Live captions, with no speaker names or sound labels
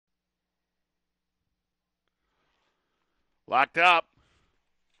Locked up.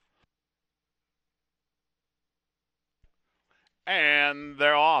 And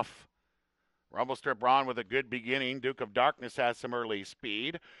they're off. Rumble Strip Ron with a good beginning. Duke of Darkness has some early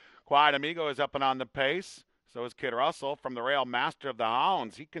speed. Quiet Amigo is up and on the pace. So is Kid Russell from the rail, Master of the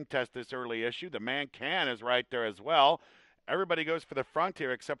Hounds. He can test this early issue. The Man Can is right there as well. Everybody goes for the front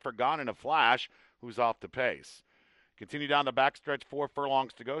here except for Gone in a Flash, who's off the pace. Continue down the backstretch, 4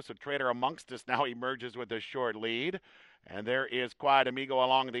 furlongs to go. So Trader Amongst Us now emerges with a short lead. And there is Quiet Amigo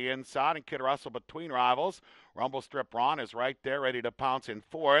along the inside and Kid Russell between rivals. Rumble Strip Ron is right there, ready to pounce in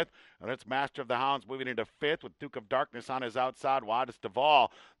fourth. And it's Master of the Hounds moving into fifth with Duke of Darkness on his outside, widest of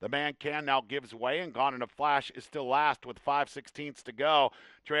all. The Man Can now gives way, and Gone in a Flash is still last with 5/16 to go.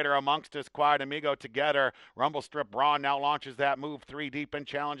 Trader Amongst Us, Quiet Amigo together. Rumble Strip Ron now launches that move 3 deep and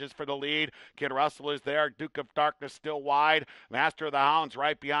challenges for the lead. Kid Russell is there. Duke of Darkness still wide. Master of the Hounds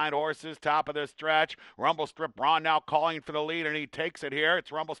right behind horses, top of the stretch. Rumble Strip Ron now calling for the lead, and he takes it here.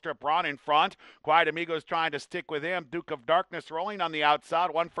 It's Rumble Strip Ron in front. Quiet Amigo's trying to stick with him. Duke of Darkness rolling on the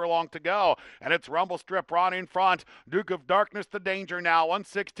outside. 1 furlong to go. And it's Rumble Strip Ron in front. Duke of Darkness the danger now.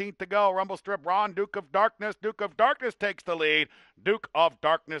 1/16 to go. Rumble Strip Ron, Duke of Darkness. Duke of Darkness takes the lead. Duke of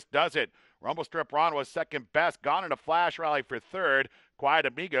Darkness does it. Rumble Strip Ron was second best. Gone in a Flash rally for third. Quiet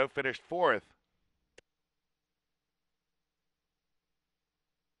Amigo finished fourth.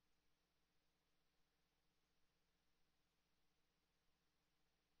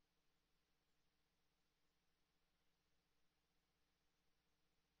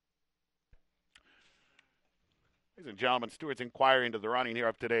 Ladies and gentlemen, Stewart's inquiry into the running here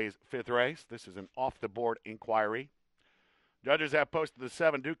of today's fifth race. This is an off-the-board inquiry. Judges have posted the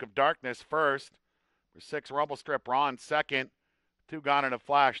 7 Duke of Darkness first. For 6 Rumble Strip Ron second. 2 Gone in a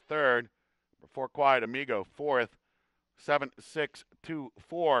Flash third. For 4 Quiet Amigo fourth. 7, 6, 2,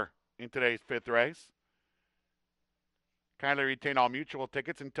 4 in today's fifth race. Kindly retain all mutual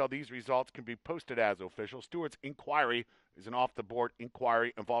tickets until these results can be posted as official. Stewart's inquiry is an off-the-board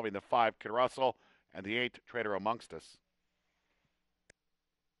inquiry involving the 5 Kid Russell and the 8 Trader Amongst Us.